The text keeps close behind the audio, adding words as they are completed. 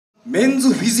メン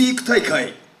ズフィジーク大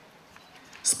会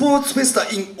スポーツフェスタ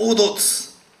in 王道津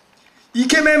イ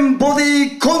ケメンボデ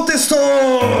ィコンテスト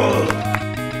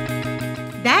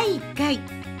第1回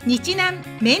日南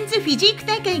メンズフィジーク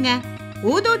大会が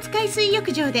大道津海水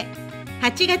浴場で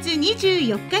8月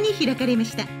24日に開かれま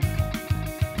した。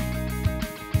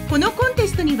このコンテ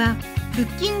ストには腹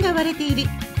筋が割れている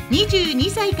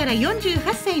22歳から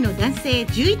48歳の男性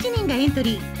11人がエント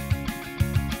リ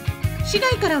ー。市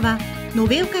外からは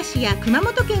延岡市や熊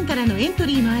本県からのエント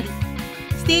リーもあり、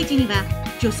ステージには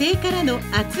女性からの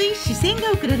熱い視線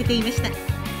が送られていました。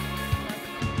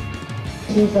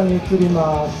審査に移り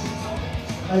ます。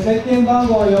ゼッケン番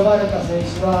号を呼ばれた選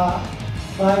手は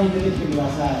前に出てきてくだ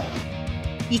さ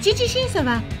い。一次審査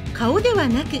は顔では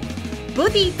なくボ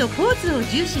ディとポーズを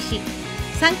重視し、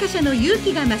参加者の勇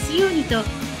気が増すようにと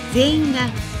全員が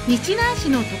日南市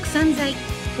の特産材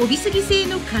飫肥杉製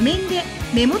の仮面で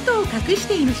目元を隠し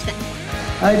ていました。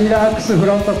はい、リラックスフ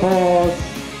ロントポーズ。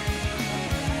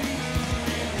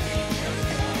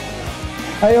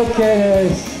はい、OK で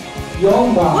す。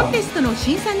4番。コンテストの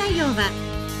審査内容は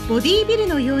ボディービル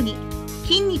のように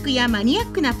筋肉やマニア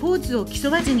ックなポーズを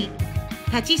競わずに、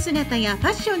立ち姿やファ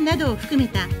ッションなどを含め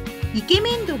たイケ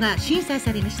メン度が審査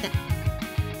されました。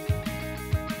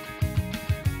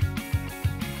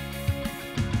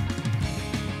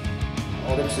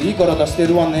アレックスいい体して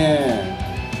るわね。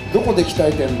どこで鍛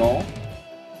えてんの？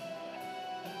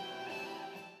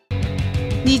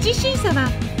二次審査は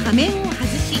仮面を外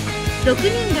し6人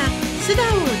が素顔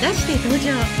を出して登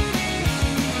場。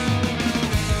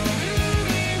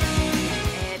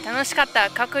楽しかった、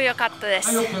かっこよかったです。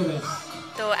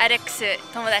アレックス、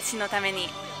友達のために、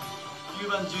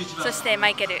そしてマ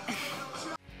イケル。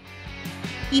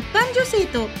一般女性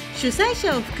と主催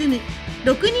者を含む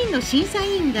6人の審査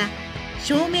員が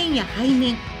正面や背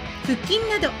面、腹筋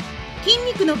など筋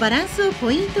肉のバランスを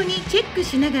ポイントにチェック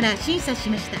しながら審査し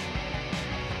ました。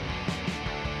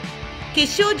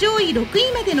決勝上位6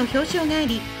位までの表彰があ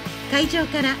り、会場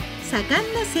から盛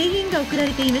んな声援が送ら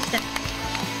れていました。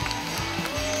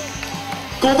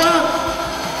5番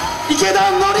池田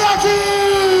憲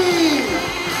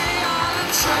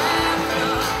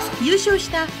昭。優勝し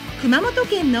た熊本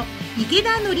県の池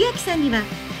田憲昭さんには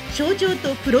賞状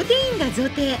とプロテインが贈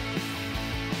呈。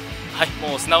はい、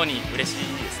もう素直に嬉しい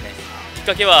ですね。きっ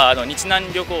かけは日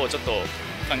南旅行をちょっと考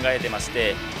えてまし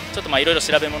て、ちょっといろいろ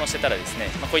調べ物してたらですね、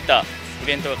こういったイ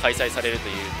ベントが開催されると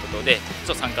いうことで、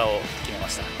ちょっと参加を決めま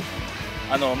した。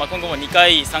今後も2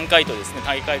回、3回とですね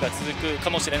大会が続くか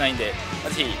もしれないんで、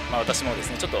ぜひ私もで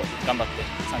すねちょっと頑張って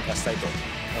参加したいと思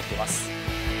っています。